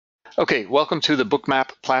Okay, welcome to the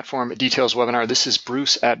Bookmap Platform Details webinar. This is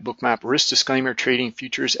Bruce at Bookmap. Risk disclaimer: trading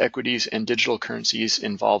futures, equities, and digital currencies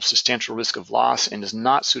involves substantial risk of loss and is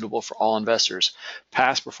not suitable for all investors.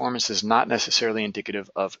 Past performance is not necessarily indicative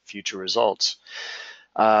of future results.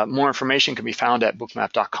 More information can be found at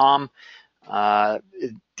bookmap.com.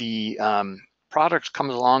 The product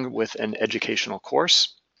comes along with an educational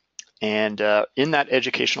course, and in that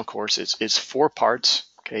educational course, it's 4 parts.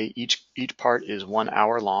 Okay, each part is 1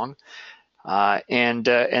 hour long. And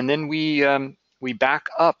then we back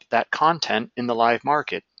up that content in the live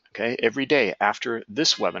market, okay, every day after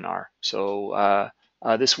this webinar. So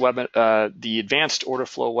the advanced order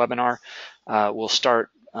flow webinar will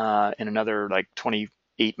start in another like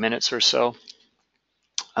 28 minutes or so.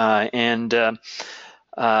 Let's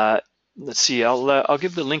see, I'll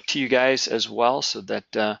give the link to you guys as well so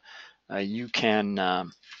that you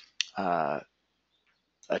can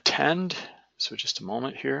attend. So just a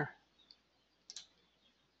moment here.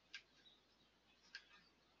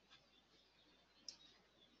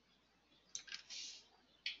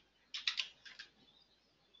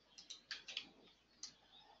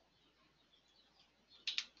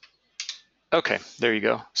 Okay, there you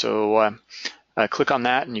go. So click on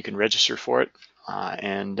that and you can register for it,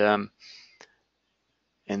 and then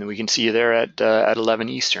we can see you there at 11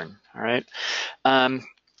 Eastern. All right.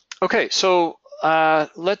 Okay, so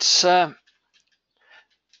let's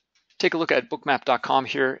take a look at bookmap.com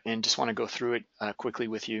here, and just want to go through it quickly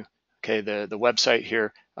with you. Okay, the website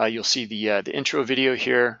here, you'll see the intro video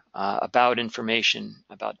here about information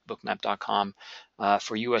about bookmap.com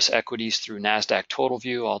for U.S. equities through NASDAQ Total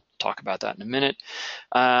View. I'll talk about that in a minute.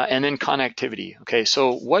 And then connectivity. Okay,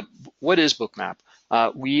 so what is Bookmap?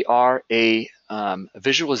 We are a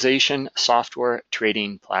visualization software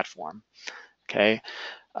trading platform. Okay,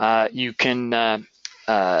 you can,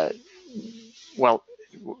 well,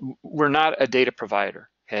 we're not a data provider.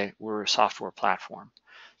 Okay, we're a software platform.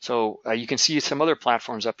 So you can see some other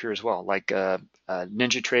platforms up here as well, like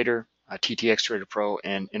NinjaTrader, TTX Trader Pro,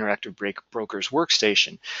 and Interactive Brokers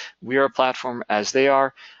Workstation. We are a platform as they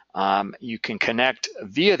are. You can connect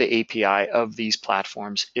via the API of these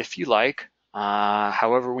platforms if you like.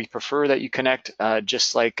 However, we prefer that you connect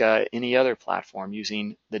just like any other platform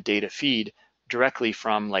using the data feed directly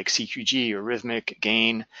from like CQG or Rhythmic,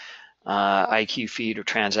 Gain, IQ Feed, or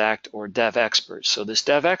Transact, or Dev Experts. So this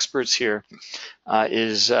Dev Experts here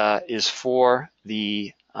is for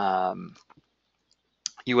the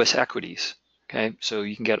U.S. equities. Okay, so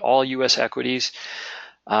you can get all U.S. equities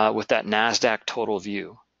with that NASDAQ Total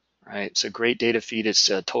View. Right, it's a great data feed. It's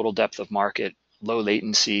a total depth of market, low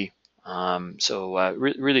latency.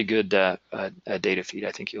 Really good data feed.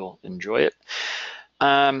 I think you'll enjoy it.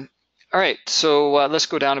 All right, so let's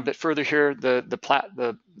go down a bit further here.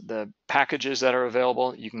 The packages that are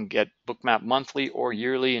available, you can get Bookmap monthly or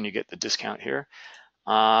yearly, and you get the discount here.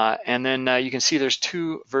 And then you can see there's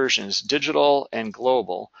 2 versions, digital and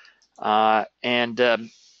global.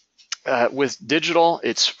 With digital,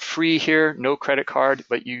 it's free here, no credit card,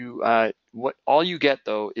 but all you get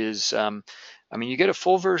though is, you get a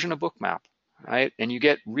full version of Bookmap, right? And you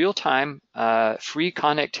get real-time free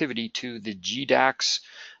connectivity to the GDAX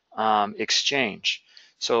exchange.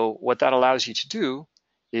 So what that allows you to do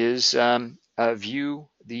is view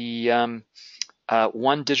the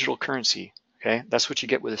one digital currency. Okay, that's what you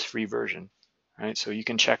get with this free version. Right, so you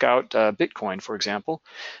can check out Bitcoin, for example,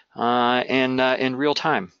 in real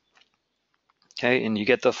time. Okay, and you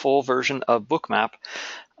get the full version of Bookmap,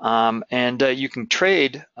 and you can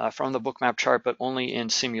trade from the Bookmap chart, but only in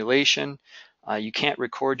simulation. You can't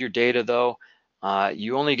record your data though.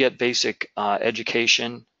 You only get basic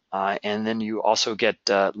education, and then you also get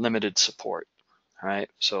limited support. All right,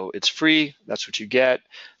 so it's free. That's what you get,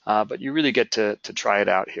 but you really get to try it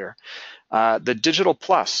out here. The Digital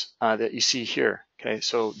Plus that you see here. Okay,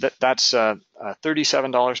 so that's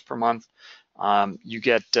 $37 per month. You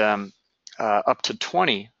get up to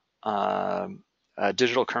 20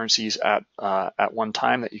 digital currencies at one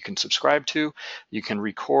time that you can subscribe to. You can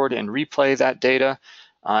record and replay that data,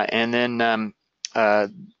 and then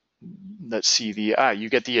let's see, you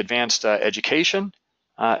get the advanced education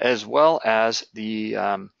as well as the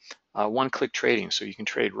one-click trading, so you can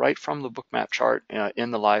trade right from the Bookmap chart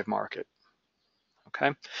in the live market.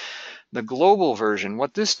 Okay, the global version,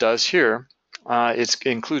 what this does here, it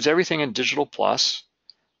includes everything in Digital Plus,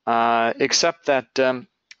 except that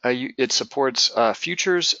it supports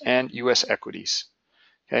futures and U.S. equities.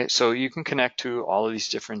 Okay, so you can connect to all of these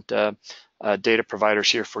different data providers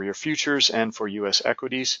here for your futures and for U.S.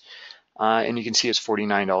 equities, and you can see it's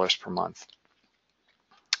 $49 per month.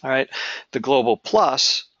 All right, the Global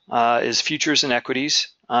Plus is futures and equities.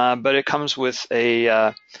 but it comes with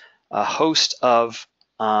a host of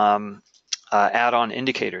add-on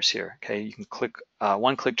indicators here. Okay, you can click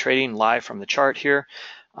one-click trading live from the chart here,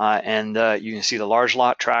 and you can see the large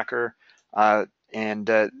lot tracker and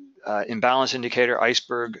imbalance indicator,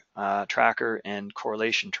 iceberg tracker, and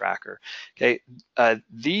correlation tracker. Okay,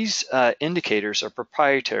 these indicators are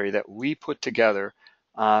proprietary that we put together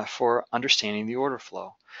for understanding the order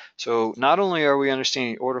flow. So not only are we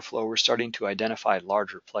understanding order flow, we're starting to identify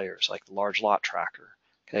larger players like the large lot tracker,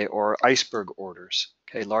 okay, or iceberg orders.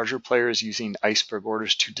 Okay, larger players using iceberg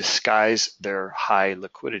orders to disguise their high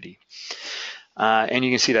liquidity. And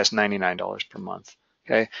you can see that's $99 per month.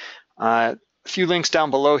 Okay, a few links down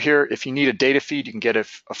below here. If you need a data feed, you can get a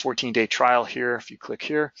 14-day trial here if you click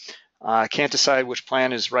here. Can't decide which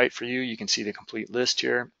plan is right for you. You can see the complete list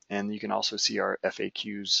here, and you can also see our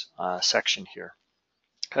FAQs section here.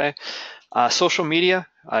 Okay, social media,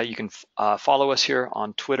 you can follow us here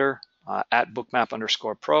on Twitter at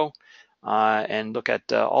bookmap_pro and look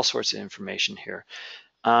at all sorts of information here.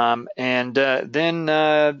 Then the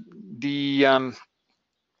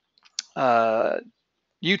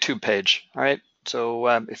YouTube page, all right? So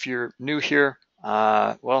if you're new here,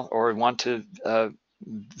 or want to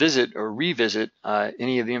visit or revisit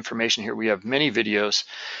any of the information here, we have many videos.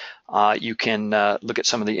 You can look at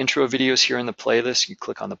some of the intro videos here in the playlist. You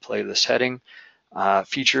click on the playlist heading,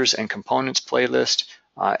 features and components playlist,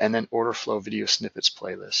 and then order flow video snippets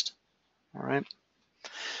playlist. All right.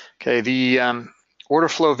 Okay, the order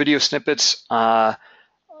flow video snippets,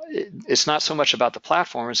 it's not so much about the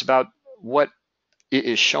platform, it's about what it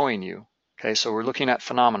is showing you. Okay, so we're looking at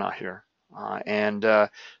phenomena here.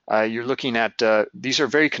 You're looking at, these are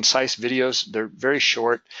very concise videos, they're very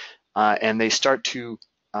short, and they start to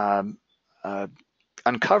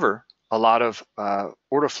uncover a lot of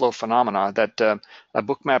order flow phenomena that a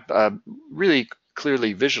Bookmap really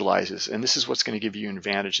clearly visualizes, and this is what's going to give you an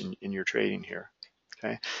advantage in your trading here,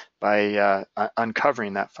 okay, by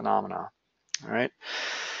uncovering that phenomena. All right.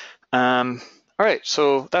 All right,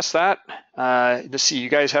 so that's that. Let's see, you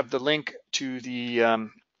guys have the link to the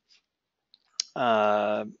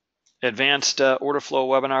advanced order flow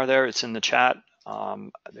webinar there. It's in the chat.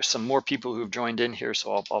 There's some more people who've joined in here,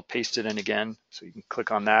 so I'll paste it in again. So you can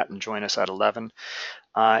click on that and join us at 11.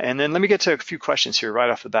 And then let me get to a few questions here right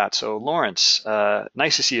off the bat. So Lawrence,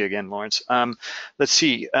 nice to see you again, Lawrence. Let's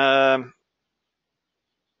see.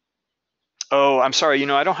 Oh, I'm sorry,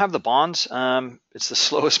 I don't have the bonds. It's the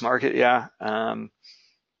slowest market, yeah.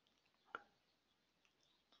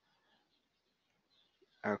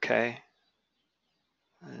 Okay.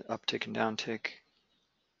 Uptick and downtick.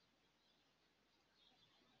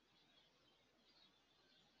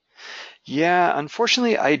 Yeah,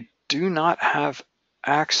 unfortunately, I do not have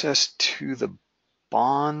access to the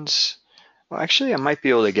bonds. Well, actually, I might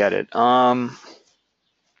be able to get it.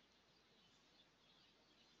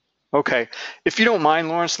 Okay, if you don't mind,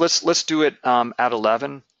 Lawrence, let's do it at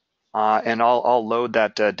 11, and I'll load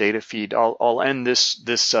that data feed. I'll end this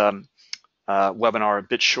webinar a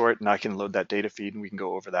bit short, and I can load that data feed, and we can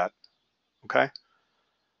go over that. Okay,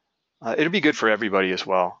 it'll be good for everybody as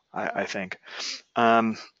well, I think.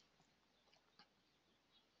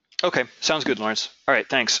 Okay, sounds good, Lawrence. All right,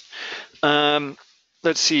 thanks.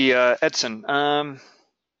 Let's see, Edson.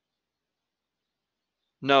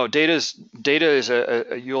 No, data is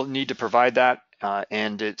you'll need to provide that,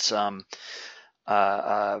 and it's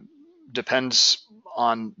depends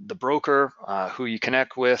on the broker, who you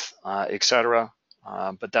connect with, etc.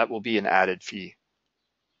 But that will be an added fee.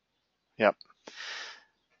 Yep.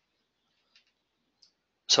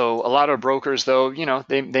 So a lot of brokers, though,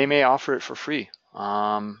 they may offer it for free.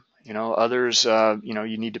 Others,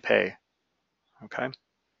 you need to pay. Okay.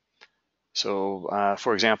 So,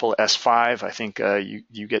 for example, S5, I think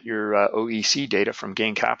you get your OEC data from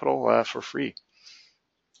Gain Capital for free.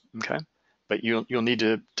 Okay, but you'll need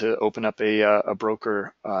to open up a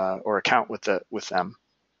broker or account with them.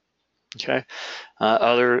 Okay,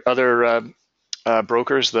 other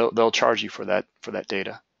brokers they'll charge you for that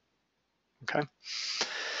data. Okay.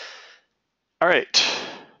 All right.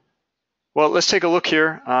 Well, let's take a look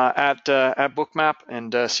here at Bookmap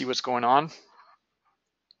and see what's going on.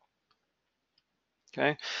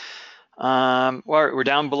 Okay. Well, we're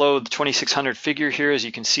down below the 2600 figure here, as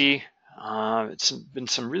you can see. It's been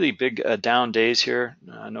some really big down days here,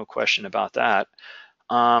 no question about that.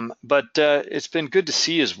 But it's been good to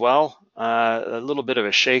see as well, a little bit of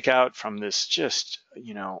a shakeout from this just,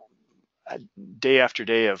 day after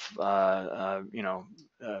day of,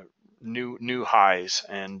 new highs,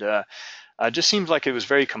 and just seems like it was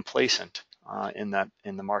very complacent in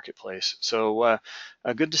the marketplace. So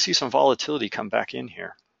good to see some volatility come back in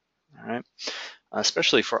here. All right,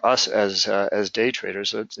 especially for us as day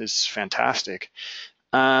traders, it's fantastic.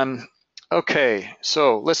 Okay,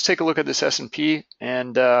 so let's take a look at this S&P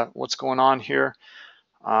and what's going on here.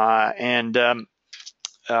 I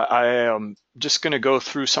am just going to go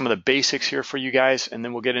through some of the basics here for you guys, and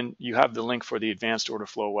then we'll get in. You have the link for the advanced order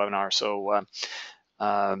flow webinar, so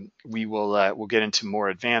we'll get into more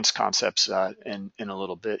advanced concepts in a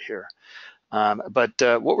little bit here. But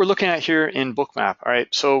what we're looking at here in Bookmap, all right,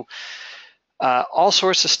 so all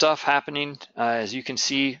sorts of stuff happening. As you can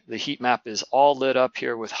see, the heat map is all lit up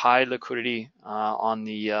here with high liquidity on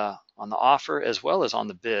the offer as well as on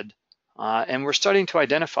the bid. And we're starting to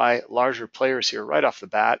identify larger players here right off the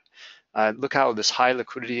bat. Look how this high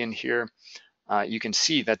liquidity in here. You can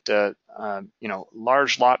see that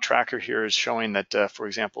large lot tracker here is showing that, for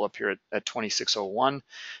example, up here at 2601,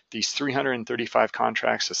 these 335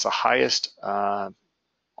 contracts, it's the highest, or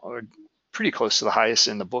pretty close to the highest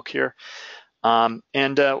in the book here. And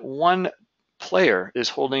one player is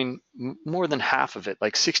holding more than half of it,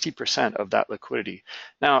 like 60% of that liquidity.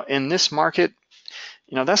 Now, in this market,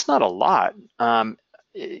 that's not a lot.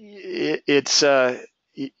 It's in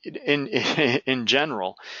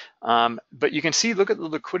general, but you can see, look at the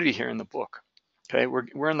liquidity here in the book. Okay,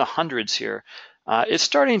 we're in the hundreds here. It's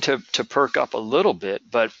starting to perk up a little bit,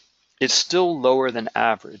 but it's still lower than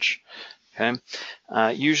average. Okay,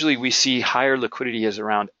 usually we see higher liquidity as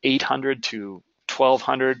around 800 to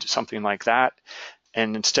 1200, something like that,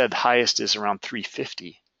 and instead highest is around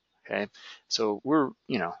 350. Okay, so we're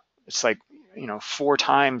it's like 4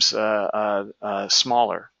 times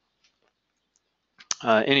smaller.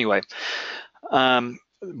 Anyway,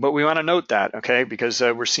 but we want to note that, okay, because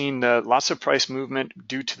we're seeing lots of price movement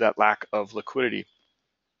due to that lack of liquidity.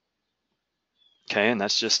 Okay, and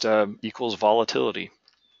that's just equals volatility.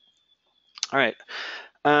 All right,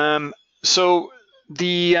 so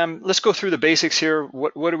let's go through the basics here.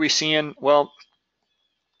 What are we seeing? Well,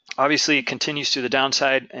 obviously it continues to the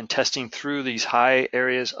downside and testing through these high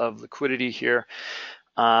areas of liquidity here.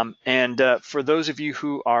 And for those of you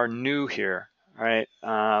who are new here, all right,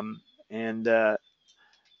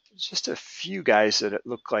 just a few guys that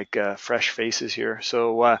look like fresh faces here.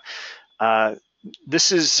 So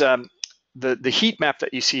this is the heat map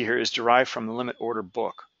that you see here is derived from the limit order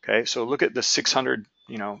book. Okay, so look at the 600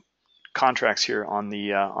 contracts here on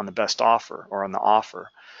the best offer or on the offer.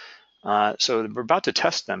 So we're about to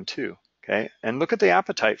test them too. Okay, and look at the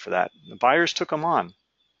appetite for that. The buyers took them on.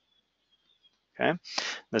 Okay,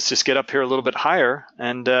 let's just get up here a little bit higher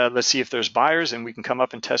and let's see if there's buyers, and we can come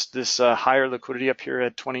up and test this higher liquidity up here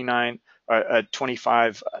at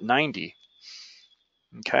 25.90.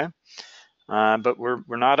 Okay, but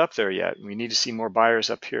we're not up there yet. We need to see more buyers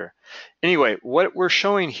up here. Anyway, what we're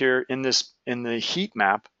showing here in the heat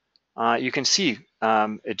map, you can see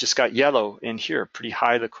it just got yellow in here, pretty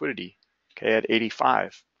high liquidity. Okay, at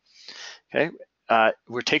 85. Okay,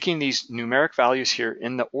 we're taking these numeric values here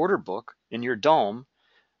in the order book in your dome,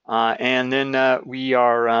 and then we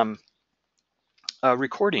are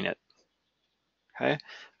recording it. Okay,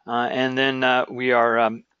 and then we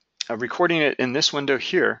are recording it in this window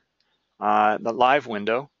here, the live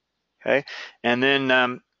window. Okay, and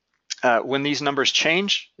then when these numbers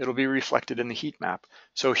change, it'll be reflected in the heat map.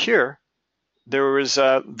 So here, there was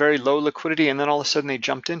very low liquidity, and then all of a sudden they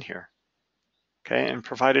jumped in here. Okay, and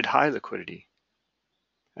provided high liquidity.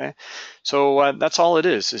 Okay, so that's all it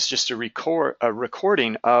is. It's just a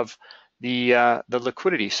recording of the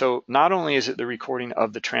liquidity. So not only is it the recording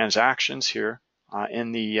of the transactions here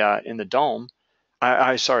in the dome,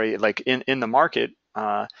 sorry, like in the market.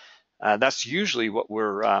 That's usually what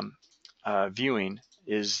we're viewing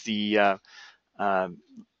is the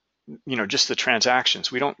just the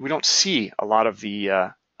transactions. We don't see a lot of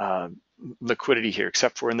the liquidity here,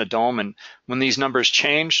 except for in the dome. And when these numbers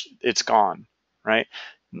change, it's gone, right?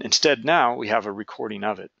 Instead, now we have a recording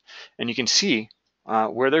of it, and you can see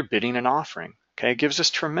where they're bidding and offering. Okay, it gives us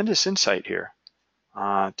tremendous insight here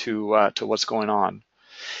to what's going on,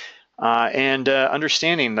 and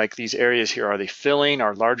understanding like these areas here. Are they filling?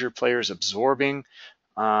 Are larger players absorbing?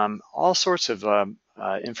 All sorts of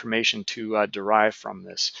information to derive from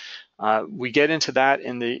this. We get into that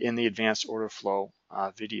in the advanced order flow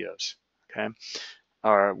videos, okay,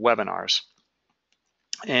 or webinars.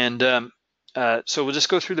 And so we'll just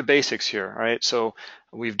go through the basics here. All right, so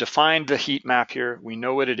we've defined the heat map here. We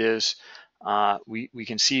know what it is. We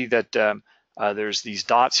can see that there's these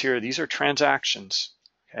dots here. These are transactions,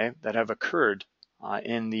 okay, that have occurred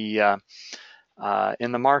in the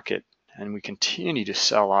market, and we continue to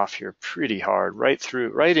sell off here pretty hard,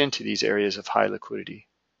 right into these areas of high liquidity.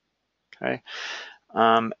 Okay,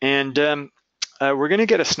 we're going to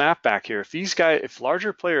get a snapback here. If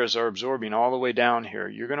larger players are absorbing all the way down here,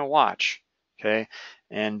 you're going to watch, okay?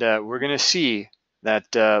 And we're going to see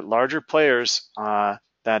that larger players they're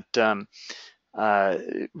going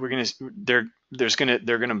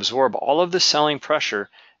to absorb all of the selling pressure,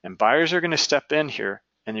 and buyers are going to step in here,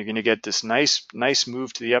 and you're going to get this nice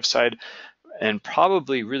move to the upside, and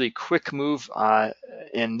probably really quick move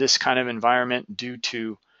in this kind of environment due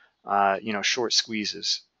to short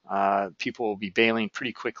squeezes. People will be bailing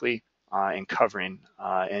pretty quickly and covering,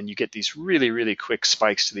 and you get these really quick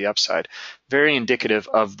spikes to the upside. Very indicative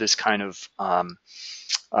of this kind of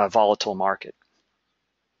volatile market.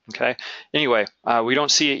 Okay. Anyway, we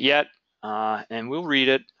don't see it yet, and we'll read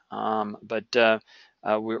it, but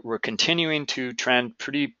we're continuing to trend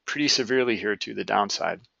pretty severely here to the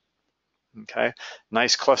downside. Okay.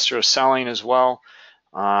 Nice cluster of selling as well,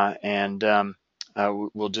 and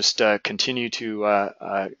we'll just continue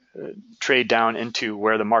to trade down into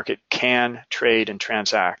where the market can trade and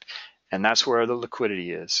transact, and that's where the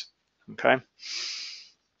liquidity is. Okay.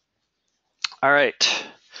 All right.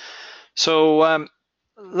 So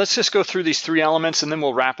let's just go through these three elements, and then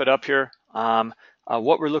we'll wrap it up here.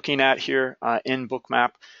 What we're looking at here in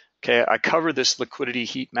Bookmap. Okay, I covered this liquidity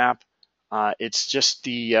heat map. It's just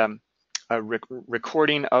the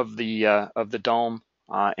recording of the dome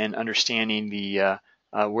and understanding the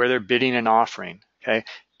where they're bidding and offering. Okay,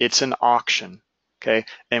 it's an auction. Okay,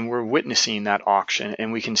 and we're witnessing that auction,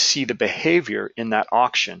 and we can see the behavior in that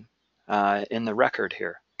auction in the record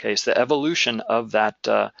here. Okay, it's the evolution of that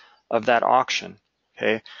auction.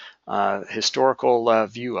 Okay, historical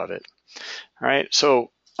view of it. All right,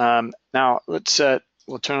 so now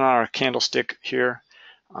we'll turn on our candlestick here.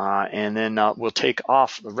 And then we'll take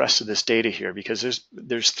off the rest of this data here, because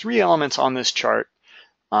there's three elements on this chart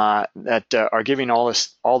that are giving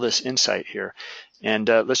all this insight here. And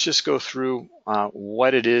let's just go through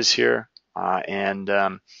what it is here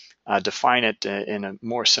and define it in a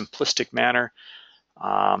more simplistic manner.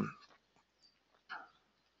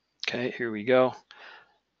 Okay, here we go.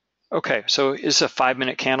 Okay, so it's a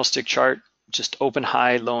 5-minute candlestick chart, just open,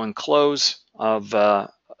 high, low, and close of a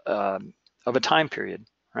time period.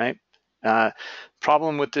 Right?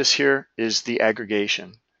 Problem with this here is the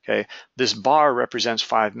aggregation. Okay, this bar represents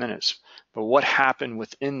 5 minutes, but what happened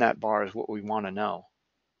within that bar is what we want to know.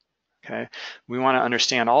 Okay, we want to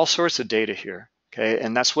understand all sorts of data here. Okay,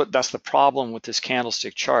 and that's the problem with this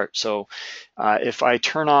candlestick chart. So if I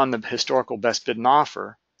turn on the historical best bid and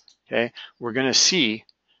offer, okay, we're going to see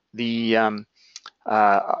the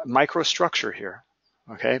microstructure here.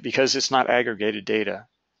 Okay, because it's not aggregated data.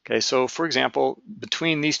 Okay, so for example,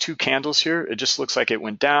 between these two candles here, it just looks like it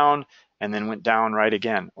went down and then went down right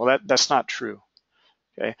again. Well, that's not true.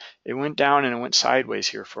 Okay, it went down and it went sideways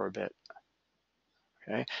here for a bit.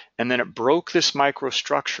 Okay, and then it broke this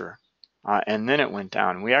microstructure and then it went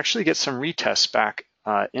down. We actually get some retests back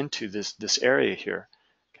into this area here.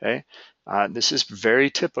 Okay, this is very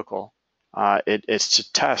typical. It's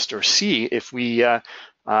to test or see if we, if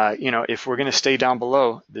we're going to stay down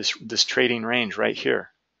below this trading range right here.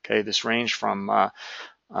 Okay, this range from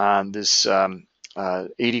this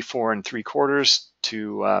 84 3/4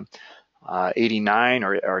 to 89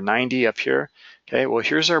 or 90 up here. Okay, well,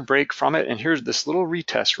 here's our break from it, and here's this little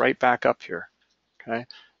retest right back up here. Okay,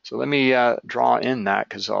 so let me draw in that,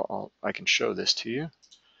 because I can show this to you.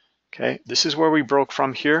 Okay, this is where we broke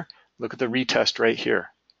from here. Look at the retest right here.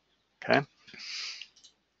 Okay,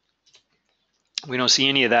 we don't see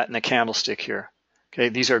any of that in the candlestick here. Okay,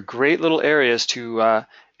 these are great little areas to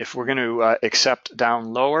if we're going to accept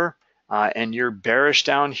down lower and you're bearish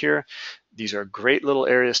down here, these are great little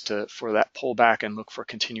areas for that pullback and look for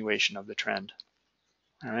continuation of the trend.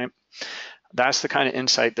 All right, that's the kind of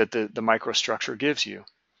insight that the microstructure gives you.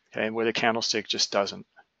 Okay, where the candlestick just doesn't.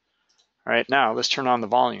 All right, now let's turn on the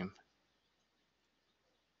volume.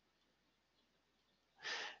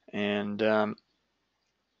 And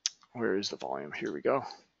where is the volume? Here we go.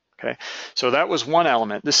 Okay, so that was one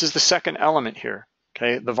element. This is the second element here.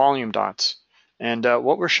 Okay, the volume dots. And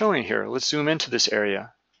what we're showing here, let's zoom into this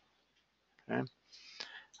area. Okay,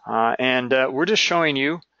 and we're just showing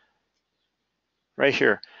you right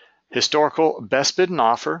here, historical best bid and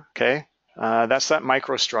offer. Okay, that's that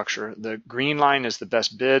microstructure. The green line is the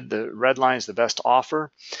best bid, the red line is the best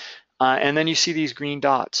offer, and then you see these green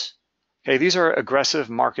dots. Okay, these are aggressive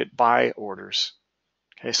market buy orders.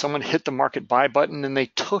 Okay, someone hit the market buy button and they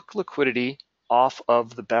took liquidity off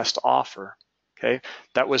of the best offer. Okay,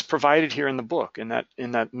 that was provided here in the book, in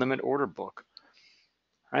that limit order book.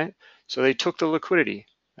 Right, so they took the liquidity.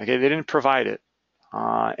 Okay, they didn't provide it,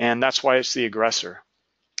 and that's why it's the aggressor.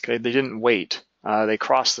 Okay, they didn't wait. They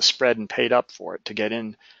crossed the spread and paid up for it to get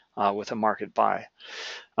in with a market buy.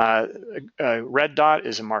 Red dot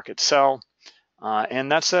is a market sell,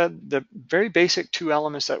 and that's the very basic two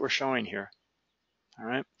elements that we're showing here. All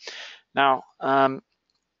right. Now,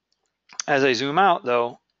 as I zoom out,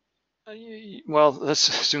 though, well,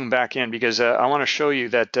 let's zoom back in because I want to show you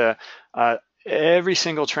that every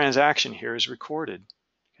single transaction here is recorded.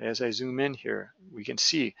 Okay, as I zoom in here, we can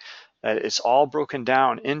see that it's all broken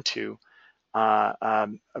down into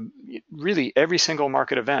really every single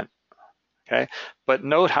market event. Okay, but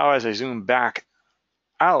note how as I zoom back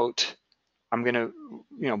out, I'm going to,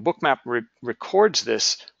 Bookmap records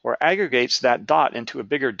this or aggregates that dot into a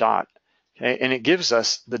bigger dot. Okay, and it gives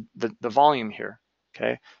us the volume here.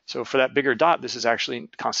 Okay, so for that bigger dot, this is actually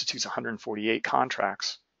constitutes 148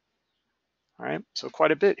 contracts. All right, so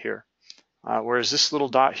quite a bit here. Whereas this little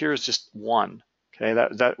dot here is just one. Okay,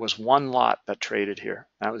 that was one lot that traded here.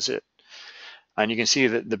 That was it. And you can see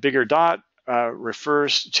that the bigger dot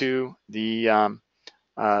refers to the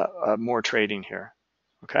more trading here.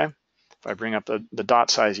 Okay, if I bring up the dot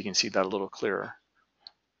size, you can see that a little clearer.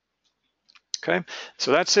 Okay,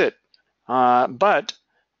 so that's it. But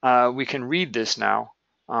we can read this now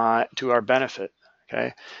to our benefit,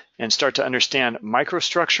 okay, and start to understand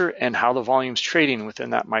microstructure and how the volume's trading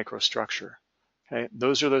within that microstructure. Okay,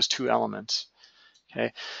 those are those two elements.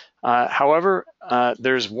 Okay, however,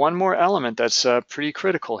 there's one more element that's pretty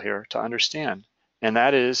critical here to understand, and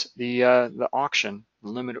that is the auction,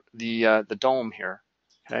 the dome here.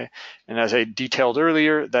 Okay, and as I detailed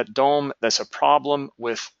earlier, that dome, that's a problem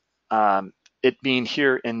with it being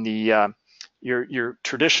here in the your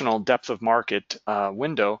traditional depth of market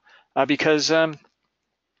window because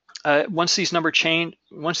once these numbers change,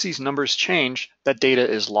 that data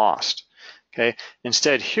is lost. Okay,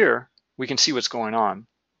 instead here we can see what's going on.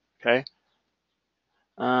 Okay.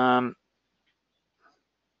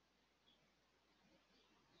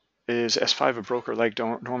 Is S5 a broker like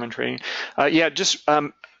Dorman Trading? Yeah, just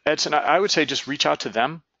Edson, I would say just reach out to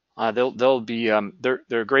them. They'll be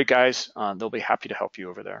they're great guys. They'll be happy to help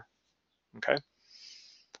you over there. Okay.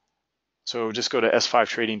 So just go to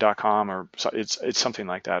s5trading.com or it's something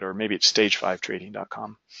like that, or maybe it's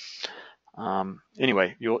stage5trading.com.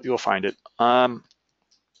 Anyway, you'll find it. All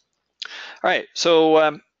right.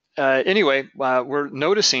 So anyway,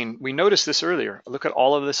 we noticed this earlier. Look at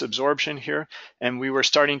all of this absorption here, and we were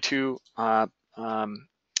starting to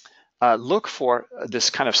look for this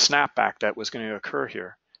kind of snapback that was going to occur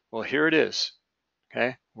here. Well, here it is.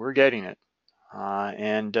 Okay, we're getting it,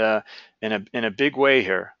 and in a big way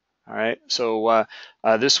here. All right. So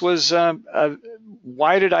this was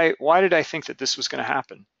why did I think that this was going to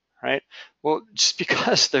happen? Right. Well, just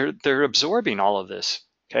because they're absorbing all of this.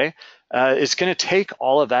 Okay. It's going to take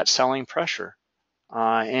all of that selling pressure,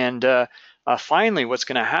 and finally, what's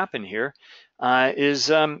going to happen here is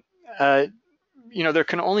there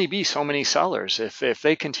can only be so many sellers. If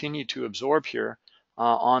they continue to absorb here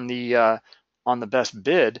on the best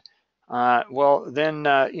bid, well then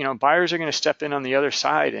buyers are going to step in on the other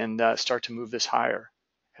side and start to move this higher.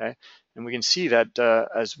 Okay, and we can see that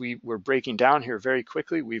as we were breaking down here very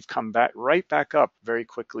quickly, we've come right back up very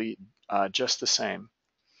quickly, just the same.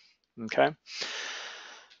 Okay,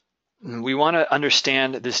 we want to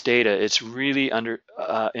understand this data. It's really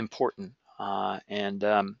important, and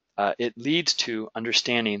it leads to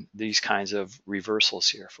understanding these kinds of reversals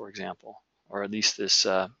here, for example, or at least this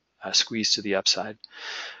squeeze to the upside.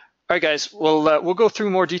 All right, guys, we'll go through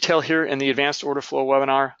more detail here in the advanced order flow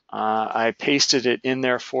webinar. I pasted it in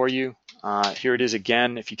there for you. Here it is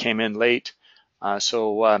again if you came in late.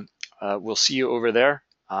 So we'll see you over there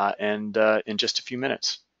and in just a few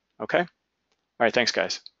minutes. Okay? All right, thanks,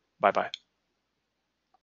 guys. Bye-bye.